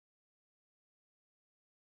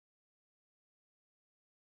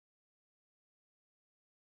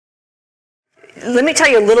Let me tell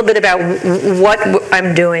you a little bit about what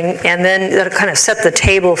I'm doing, and then that'll kind of set the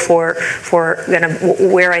table for kind of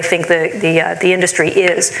where I think the industry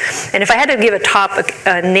is. And if I had to give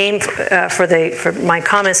a name for my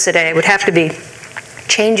comments today, it would have to be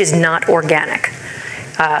change is not organic.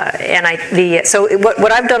 So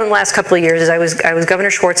what I've done in the last couple of years is I was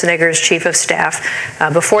Governor Schwarzenegger's chief of staff.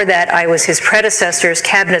 Before that, I was his predecessor's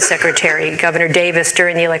cabinet secretary, Governor Davis,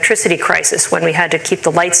 during the electricity crisis when we had to keep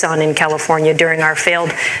the lights on in California during our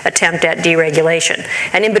failed attempt at deregulation.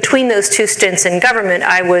 And in between those two stints in government,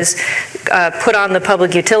 I was put on the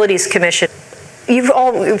Public Utilities Commission. You're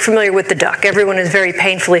all familiar with the duck. Everyone is very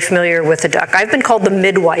painfully familiar with the duck. I've been called the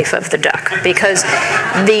midwife of the duck because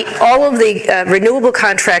all of the renewable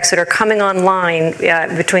contracts that are coming online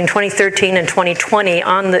between 2013 and 2020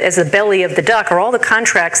 as the belly of the duck are all the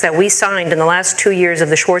contracts that we signed in the last 2 years of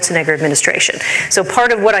the Schwarzenegger administration. So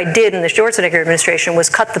part of what I did in the Schwarzenegger administration was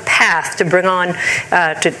cut the path to bring on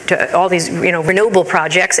to all these renewable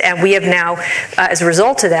projects, and we have now, as a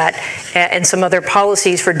result of that, and some other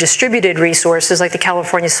policies for distributed resources, like the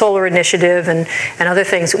California Solar Initiative and other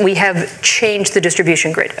things, we have changed the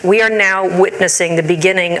distribution grid. We are now witnessing the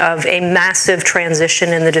beginning of a massive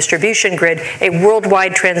transition in the distribution grid, a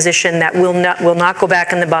worldwide transition that will not go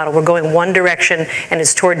back in the bottle. We're going one direction, and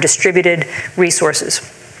it's toward distributed resources.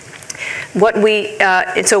 When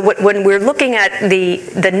we're looking at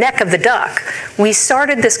the neck of the duck, we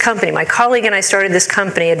started this company. My colleague and I started this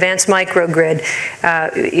company, Advanced Microgrid.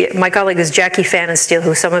 My colleague is Jackie Fannin-Steele,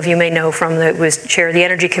 who some of you may know from was chair of the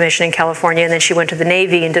Energy Commission in California, and then she went to the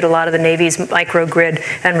Navy and did a lot of the Navy's microgrid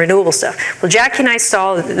and renewable stuff. Well, Jackie and I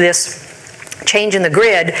saw this change in the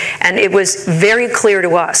grid, and it was very clear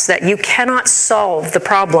to us that you cannot solve the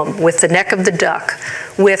problem with the neck of the duck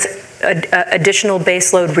with additional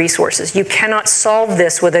baseload resources. You cannot solve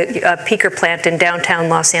this with a peaker plant in downtown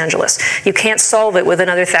Los Angeles. You can't solve it with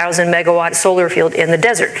another 1,000-megawatt solar field in the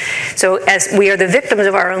desert. So as we are the victims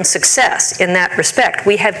of our own success in that respect,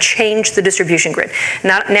 we have changed the distribution grid.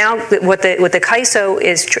 Now what the CAISO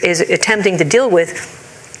is attempting to deal with,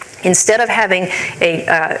 instead of having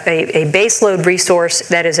a baseload resource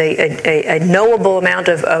that is a knowable amount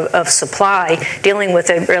of supply, dealing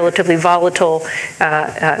with a relatively volatile,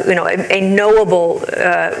 a knowable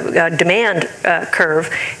demand curve,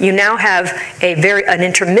 you now have an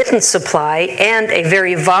intermittent supply and a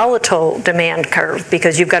very volatile demand curve,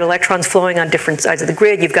 because you've got electrons flowing on different sides of the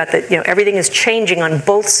grid. You've got everything is changing on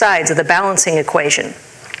both sides of the balancing equation.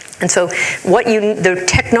 And so the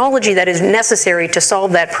technology that is necessary to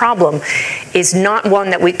solve that problem is not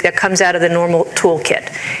one that comes out of the normal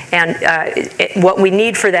toolkit. And what we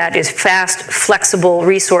need for that is fast, flexible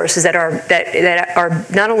resources that are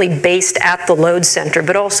not only based at the load center,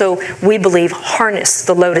 but also, we believe, harness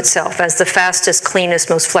the load itself as the fastest,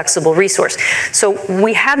 cleanest, most flexible resource. So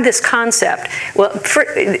we had this concept. Well,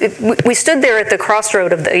 we stood there at the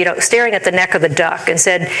crossroad of staring at the neck of the duck and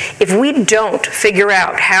said, if we don't figure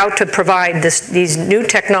out how to provide these new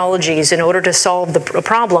technologies in order to solve the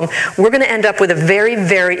problem, we're going to end up with a very,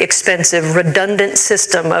 very expensive, redundant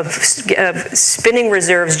system of spinning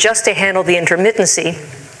reserves just to handle the intermittency.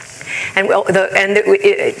 And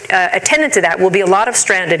attendant to that will be a lot of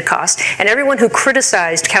stranded costs. And everyone who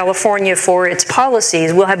criticized California for its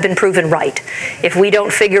policies will have been proven right if we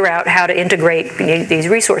don't figure out how to integrate these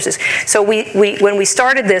resources. So when we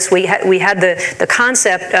started this, we had the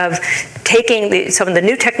concept of taking some of the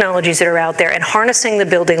new technologies that are out there and harnessing the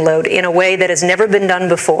building load in a way that has never been done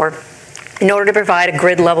before, in order to provide a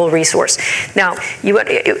grid-level resource. Now,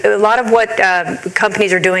 a lot of what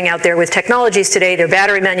companies are doing out there with technologies today, they're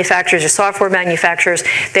battery manufacturers or software manufacturers,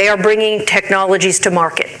 they are bringing technologies to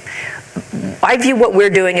market. I view what we're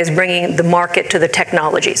doing as bringing the market to the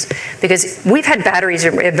technologies, because we've had batteries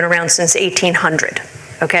that have been around since 1800.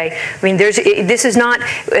 Okay, I mean, this is not.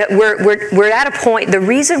 We're at a point. The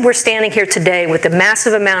reason we're standing here today with the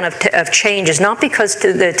massive amount of change is not because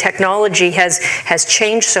the technology has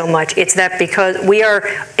changed so much. It's that because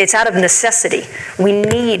it's out of necessity. We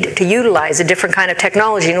need to utilize a different kind of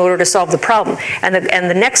technology in order to solve the problem. And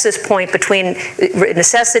the nexus point between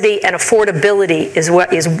necessity and affordability is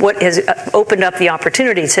what has opened up the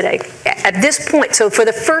opportunity today. At this point, so for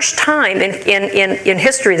the first time in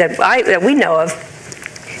history that we know of,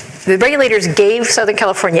 the regulators gave Southern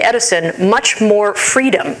California Edison much more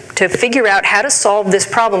freedom to figure out how to solve this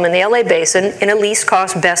problem in the LA Basin in a least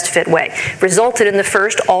cost, best fit way. Resulted in the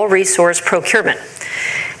first all-resource procurement.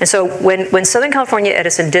 And so when Southern California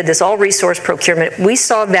Edison did this all-resource procurement, we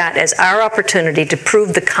saw that as our opportunity to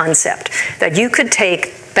prove the concept that you could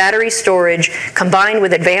take battery storage combined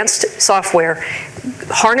with advanced software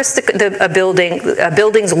harness a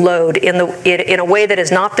building's load in a way that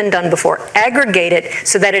has not been done before, aggregate it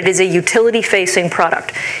so that it is a utility-facing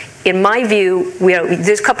product. In my view,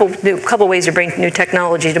 there's a couple ways to bring new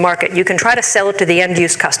technology to market. You can try to sell it to the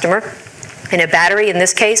end-use customer. And a battery, in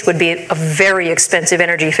this case, would be a very expensive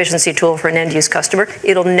energy efficiency tool for an end-use customer.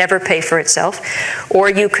 It'll never pay for itself. Or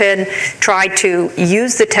you can try to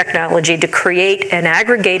use the technology to create an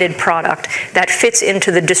aggregated product that fits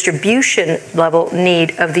into the distribution level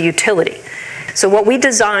need of the utility. So what we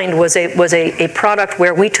designed was a product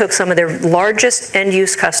where we took some of their largest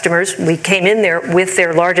end-use customers. We came in there with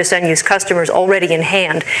their largest end-use customers already in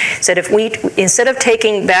hand. Said instead of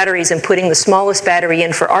taking batteries and putting the smallest battery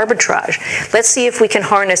in for arbitrage, let's see if we can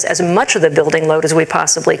harness as much of the building load as we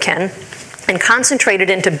possibly can and concentrate it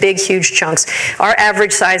into big, huge chunks. Our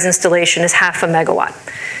average size installation is 0.5 megawatt.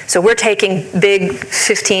 So we're taking big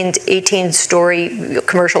 15 to 18-story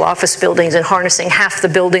commercial office buildings and harnessing half the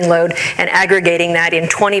building load and aggregating that in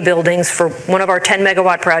 20 buildings. For one of our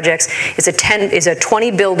 10-megawatt projects is a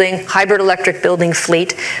 20-building hybrid electric building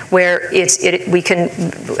fleet where we can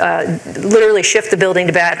literally shift the building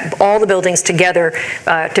to all the buildings together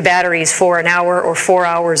to batteries for an hour or 4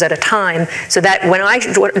 hours at a time, so that when I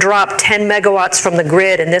drop 10 megawatts from the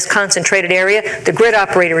grid in this concentrated area, the grid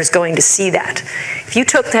operator is going to see that. If you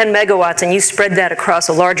took 10 megawatts and you spread that across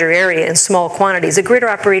a larger area in small quantities, the grid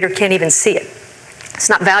operator can't even see it. It's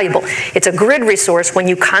not valuable. It's a grid resource when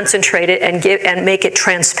you concentrate it and make it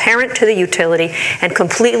transparent to the utility and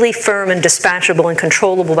completely firm and dispatchable and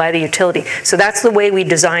controllable by the utility. So that's the way we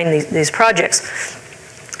design these projects.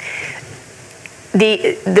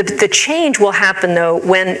 The change will happen, though,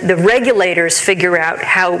 when the regulators figure out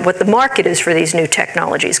what the market is for these new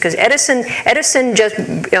technologies. Because Edison just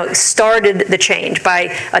started the change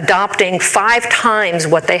by adopting 5 times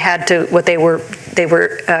what they were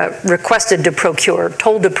requested to procure,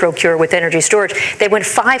 told to procure with energy storage. They went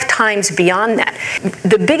 5 times beyond that.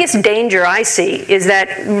 The biggest danger I see is that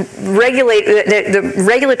the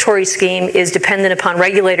regulatory scheme is dependent upon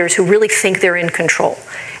regulators who really think they're in control.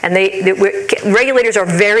 And regulators are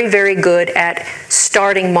very, very good at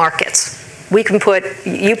starting markets. You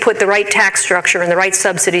put the right tax structure and the right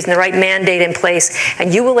subsidies and the right mandate in place,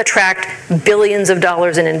 and you will attract billions of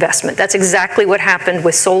dollars in investment. That's exactly what happened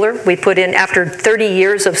with solar. We put in, after 30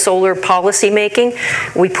 years of solar policy making,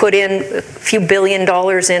 we put in a few $1 billion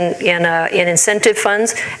in incentive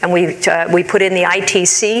funds, and we put in the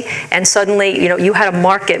ITC, and suddenly you had a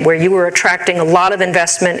market where you were attracting a lot of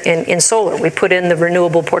investment in solar. We put in the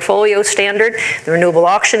renewable portfolio standard, the renewable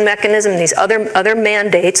auction mechanism, these other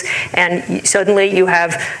mandates, and suddenly you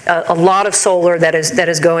have a lot of solar that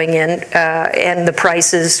is going in, and the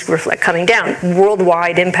prices reflect coming down.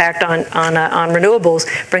 Worldwide impact on renewables,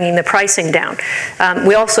 bringing the pricing down.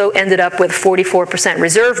 We also ended up with 44%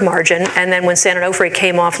 reserve margin, and then when San Onofre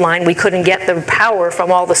came offline, we couldn't get the power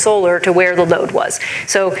from all the solar to where the load was.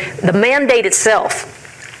 So the mandate itself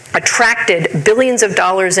attracted billions of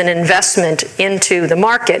dollars in investment into the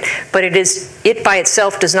market, but it by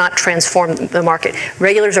itself does not transform the market.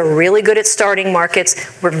 Regulators are really good at starting markets.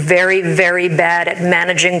 We're very, very bad at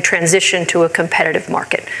managing transition to a competitive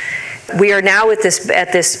market. We are now at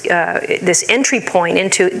this entry point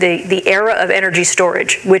into the era of energy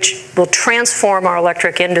storage, which will transform our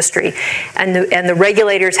electric industry, and the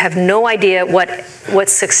regulators have no idea what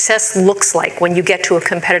success looks like when you get to a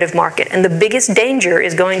competitive market. And the biggest danger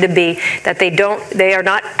is going to be that they are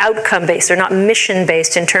not outcome based, they're not mission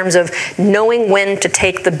based in terms of knowing when to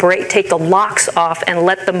take the locks off and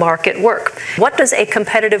let the market work. What does a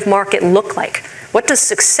competitive market look like? What does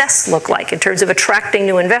success look like in terms of attracting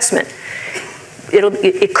new investment?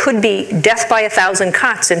 It could be death by 1,000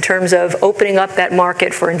 cuts in terms of opening up that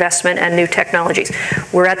market for investment and new technologies.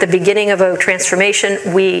 We're at the beginning of a transformation.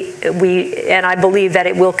 And I believe that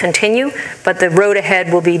it will continue, but the road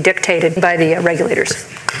ahead will be dictated by the regulators.